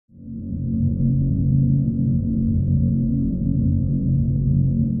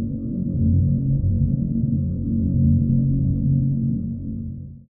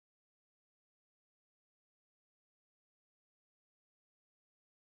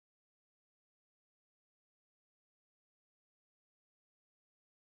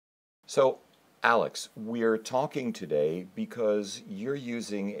So, Alex, we're talking today because you're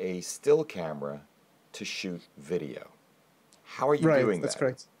using a still camera to shoot video. How are you Right, doing that's that?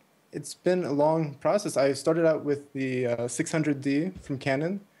 correct. It's been a long process. I started out with the 600D from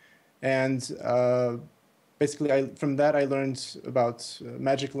Canon, and basically, from that I learned about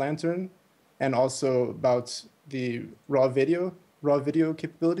Magic Lantern, and also about the raw video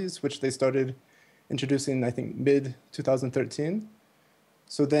capabilities, which they started introducing, I think, mid 2013.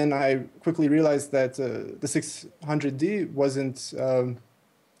 So then I quickly realized that the 600D wasn't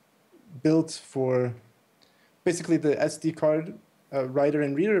built for basically the SD card writer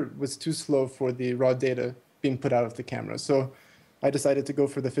and reader was too slow for the raw data being put out of the camera. So I decided to go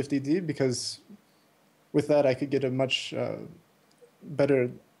for the 50D because with that I could get a much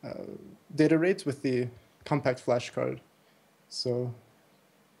better uh, data rate with the compact flash card. So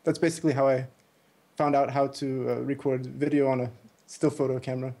that's basically how I found out how to record video on a still photo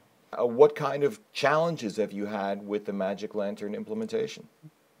camera. What kind of challenges have you had with the Magic Lantern implementation?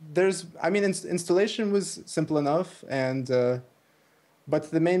 I mean, installation was simple enough, and but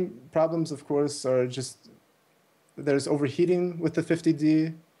the main problems, of course, are just there's overheating with the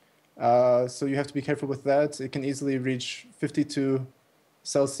 50D, so you have to be careful with that. It can easily reach 52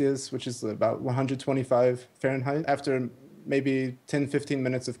 Celsius, which is about 125 Fahrenheit, after maybe 10, 15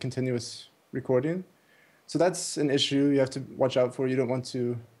 minutes of continuous recording. So that's an issue you have to watch out for. You don't want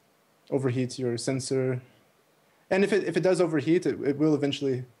to overheat your sensor. And if it does overheat, it will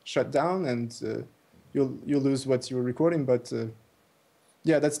eventually shut down, and you'll lose what you were recording. But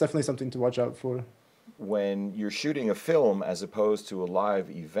yeah, that's definitely something to watch out for. When you're shooting a film as opposed to a live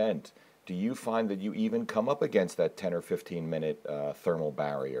event, do you find that you even come up against that 10 or 15 minute thermal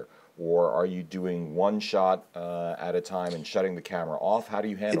barrier? Or are you doing one shot at a time and shutting the camera off? How do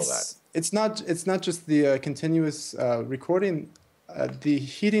you handle that? It's not just the continuous recording. The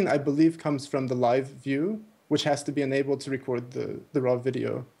heating, I believe, comes from the live view, which has to be enabled to record the raw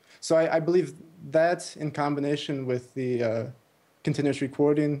video. So I believe that in combination with the continuous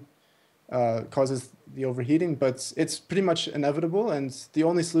recording causes the overheating, but it's pretty much inevitable. And the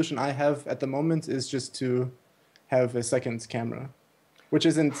only solution I have at the moment is just to have a second camera, which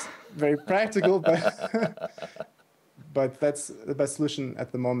isn't very practical, but but that's the best solution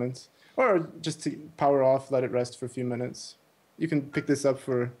at the moment. Or just to power off, let it rest for a few minutes. You can pick this up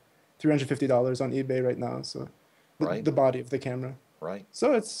for $350 on eBay right now. So Right? the body of the camera. Right.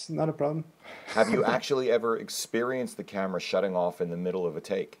 So it's not a problem. Have you actually ever experienced the camera shutting off in the middle of a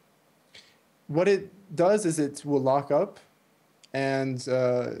take? What it does is it will lock up, and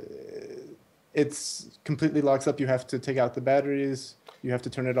it's completely locks up. You have to take out the batteries. You have to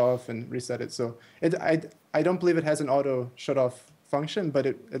turn it off and reset it. So I don't believe it has an auto shut off function, but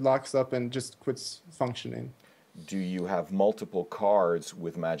it locks up and just quits functioning. Do you have multiple cards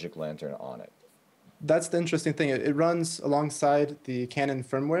with Magic Lantern on it? That's the interesting thing. It runs alongside the Canon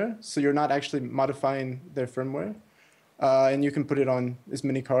firmware, so you're not actually modifying their firmware, and you can put it on as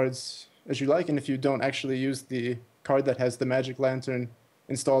many cards as you like. And if you don't actually use the card that has the Magic Lantern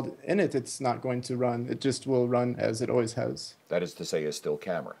installed in it, it's not going to run. It just will run as it always has. That is to say, a still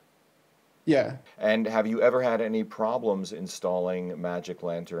camera. Yeah, And have you ever had any problems installing Magic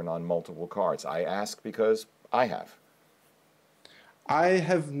Lantern on multiple cards? I ask because I have. I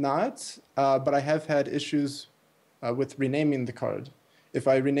have not, but I have had issues with renaming the card. If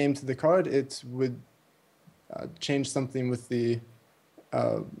I renamed the card, it would change something with the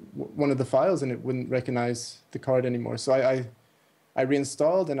one of the files, and it wouldn't recognize the card anymore. So I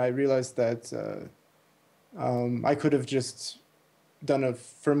reinstalled, and I realized that I could have just done a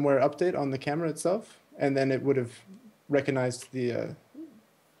firmware update on the camera itself, and then it would have recognized the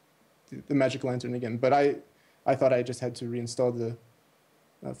Magic Lantern again. But I thought I just had to reinstall the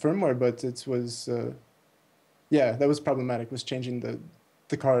firmware, but it was yeah, that was problematic. Was changing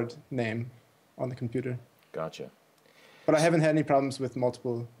the card name on the computer. Gotcha. But I haven't had any problems with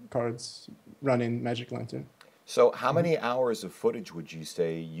multiple cards running Magic Lantern. So, how many hours of footage would you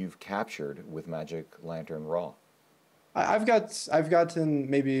say you've captured with Magic Lantern RAW? I've gotten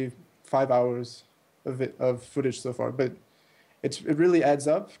maybe 5 hours of footage so far, but it really adds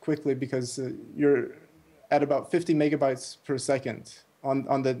up quickly because you're at about 50 megabytes per second on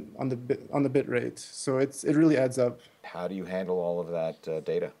the bit rate. So it really adds up. How do you handle all of that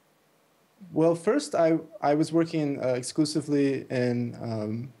data? Well, first I was working exclusively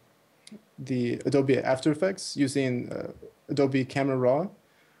in the Adobe After Effects using Adobe Camera Raw,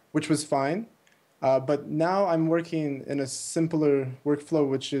 which was fine. But now I'm working in a simpler workflow,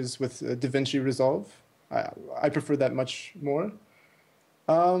 which is with DaVinci Resolve. I prefer that much more.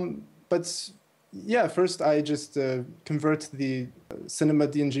 But Yeah, first I just convert the cinema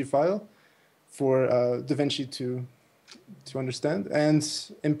DNG file for DaVinci to understand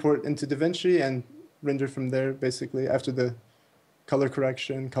and import into DaVinci and render from there basically after the color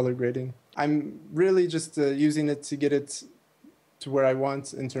correction, color grading. I'm really just using it to get it to where I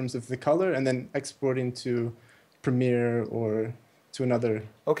want in terms of the color and then exporting to Premiere or to another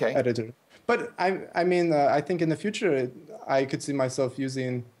editor. But I mean, I think in the future, I could see myself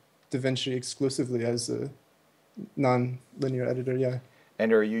using DaVinci exclusively as a non-linear editor, yeah.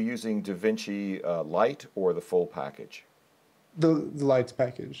 And are you using DaVinci Lite or the full package? The Lite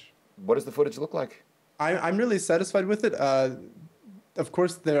package. What does the footage look like? I'm really satisfied with it. Of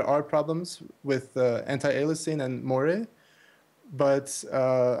course, there are problems with anti-aliasing and Moire, but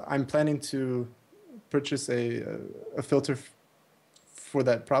I'm planning to purchase a filter for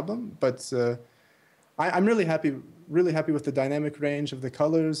that problem. But I'm really happy with the dynamic range of the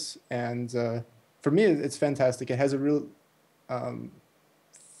colors, and for me, it's fantastic. It has a real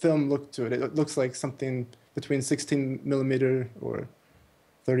film look to it. It looks like something between 16 millimeter or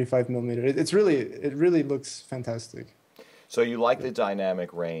 35 millimeter. It really looks fantastic. So you like the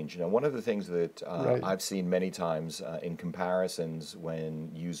dynamic range. Now, one of the things that I've seen many times in comparisons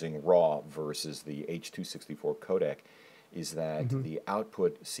when using RAW versus the H.264 codec is that the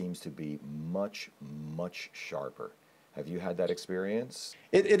output seems to be much, much sharper. Have you had that experience?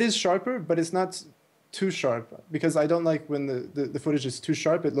 It is sharper, but it's not too sharp, because I don't like when the footage is too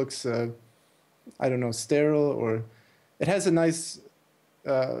sharp. It looks, I don't know, sterile, or it has a nice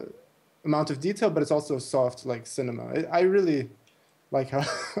amount of detail, but it's also soft like cinema. I really like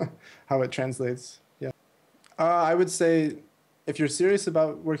how it translates. Yeah, I would say if you're serious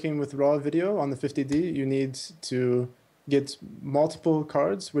about working with raw video on the 50D, you need to get multiple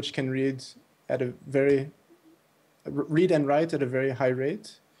cards which can read and write at a very high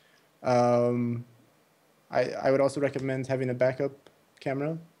rate. I would also recommend having a backup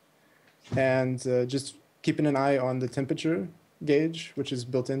camera and just keeping an eye on the temperature gauge, which is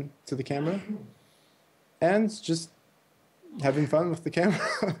built into the camera, and just having fun with the camera,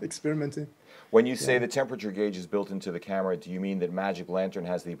 experimenting. When you say the temperature gauge is built into the camera, do you mean that Magic Lantern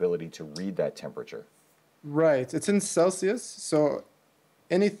has the ability to read that temperature? Right. It's in Celsius, so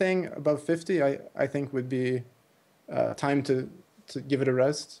anything above 50, I think would be time to give it a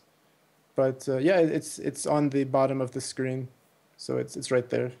rest. But yeah, it's on the bottom of the screen, so it's right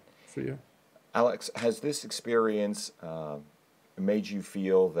there for you. Alex, has this experience made you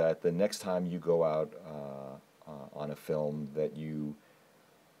feel that the next time you go out on a film that you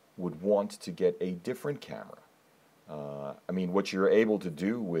would want to get a different camera? I mean, what you're able to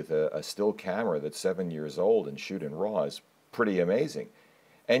do with a still camera that's 7 years old and shoot in RAW is pretty amazing.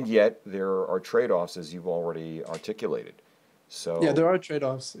 And yet there are trade-offs, as you've already articulated. So yeah, there are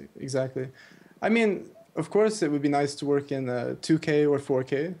trade-offs, exactly. I mean, of course, it would be nice to work in 2K or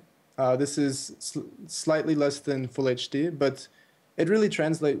 4K. This is slightly less than Full HD, but it really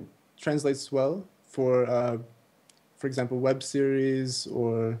translates well for example, web series,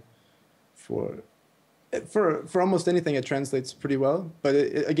 or for almost anything. It translates pretty well. But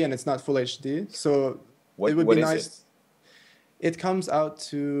again, it's not Full HD, so it would be nice. It comes out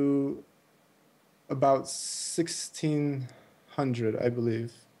to about 1600, I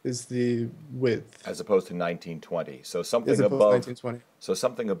believe, is the width. As opposed to 1920, so something above 1920. So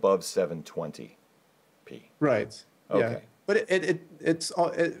something above 720p. Right. Okay. Yeah. But it's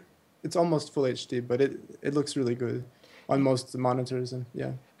almost Full HD, but it looks really good on most monitors, and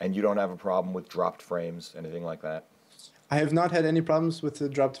yeah. And you don't have a problem with dropped frames, anything like that? I have not had any problems with the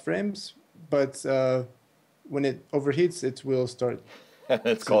dropped frames, but when it overheats, it will start.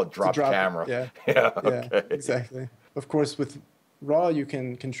 It's called drop camera. Yeah. Yeah. Okay. Yeah. Exactly. Of course, with RAW, you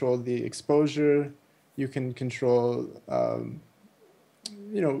can control the exposure. You can control,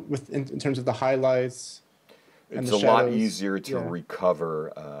 in terms of the highlights. It's a lot easier to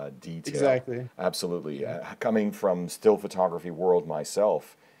recover detail. Exactly. Absolutely. Coming from still photography world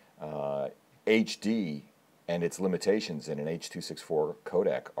myself, HD and its limitations in an H.264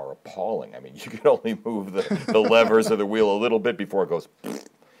 codec are appalling. I mean, you can only move the levers of the wheel a little bit before it goes.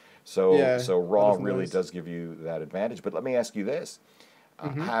 So RAW really does give you that advantage. But let me ask you this.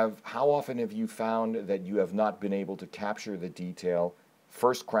 How often have you found that you have not been able to capture the detail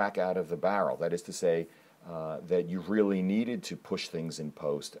first crack out of the barrel? That is to say, that you really needed to push things in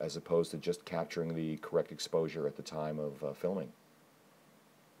post as opposed to just capturing the correct exposure at the time of filming?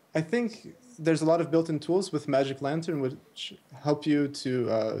 I think there's a lot of built-in tools with Magic Lantern which help you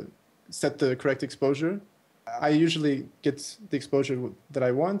to set the correct exposure. I usually get the exposure that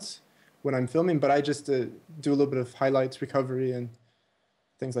I want when I'm filming, but I just do a little bit of highlights recovery and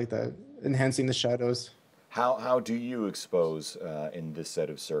things like that, enhancing the shadows. How do you expose in this set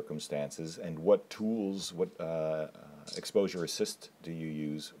of circumstances, and what tools, what exposure assist do you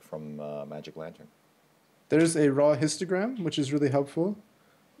use from Magic Lantern? There's a raw histogram, which is really helpful.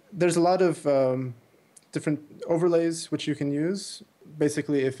 There's a lot of different overlays which you can use.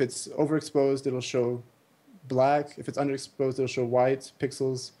 Basically, if it's overexposed, it'll show black. If it's underexposed, it'll show white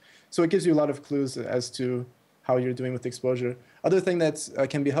pixels. So it gives you a lot of clues as to how you're doing with exposure. Other thing that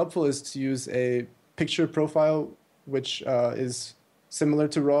can be helpful is to use a picture profile, which is similar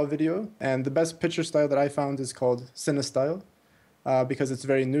to raw video. And the best picture style that I found is called CineStyle, because it's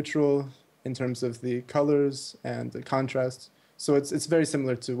very neutral in terms of the colors and the contrast. So it's very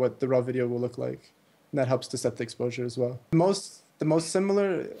similar to what the raw video will look like. And that helps to set the exposure as well. The most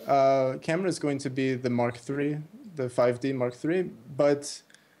similar camera is going to be the Mark III, the 5D Mark III, but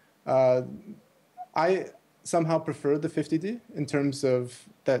I somehow prefer the 50D in terms of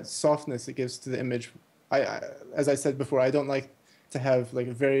that softness it gives to the image. As I said before, I don't like to have like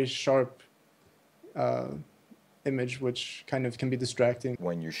a very sharp image, which kind of can be distracting.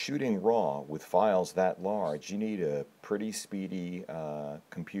 When you're shooting raw with files that large, you need a pretty speedy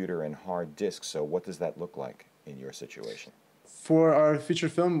computer and hard disk. So what does that look like in your situation? For our feature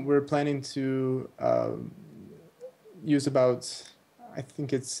film, we're planning to use about, I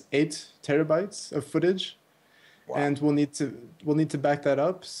think it's 8 terabytes of footage. Wow. And we'll need to back that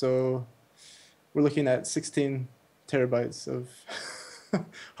up. So we're looking at 16 terabytes of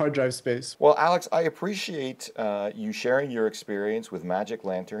hard drive space. Well, Alex, I appreciate you sharing your experience with Magic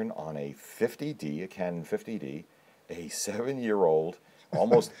Lantern on a 50D, a Canon 50D, a 7-year-old,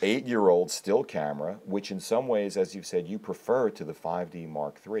 almost 8-year-old still camera, which in some ways, as you've said, you prefer to the 5D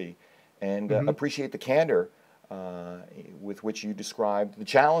Mark III, and appreciate the candor with which you described the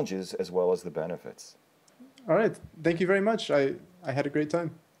challenges as well as the benefits. All right. Thank you very much. I had a great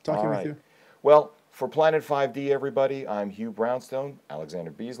time talking with you. Well, for Planet 5D, everybody, I'm Hugh Brownstone,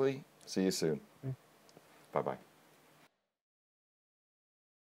 Alexander Beasley. See you soon. Bye-bye.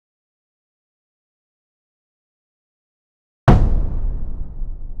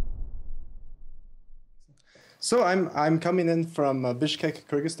 So I'm coming in from Bishkek,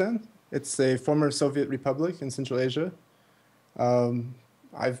 Kyrgyzstan. It's a former Soviet republic in Central Asia.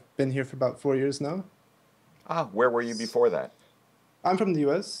 I've been here for about 4 years now. Ah, where were you before that? I'm from the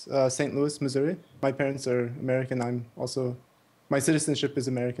U.S., St. Louis, Missouri. My parents are American. My citizenship is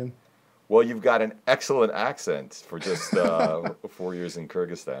American. Well, you've got an excellent accent for just 4 years in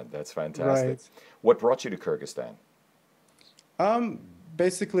Kyrgyzstan. That's fantastic. Right. What brought you to Kyrgyzstan?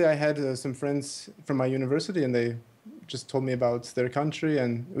 Basically, I had some friends from my university, and they just told me about their country,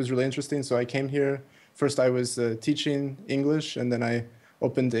 and it was really interesting. So I came here. First, I was teaching English, and then I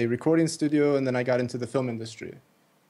opened a recording studio, and then I got into the film industry.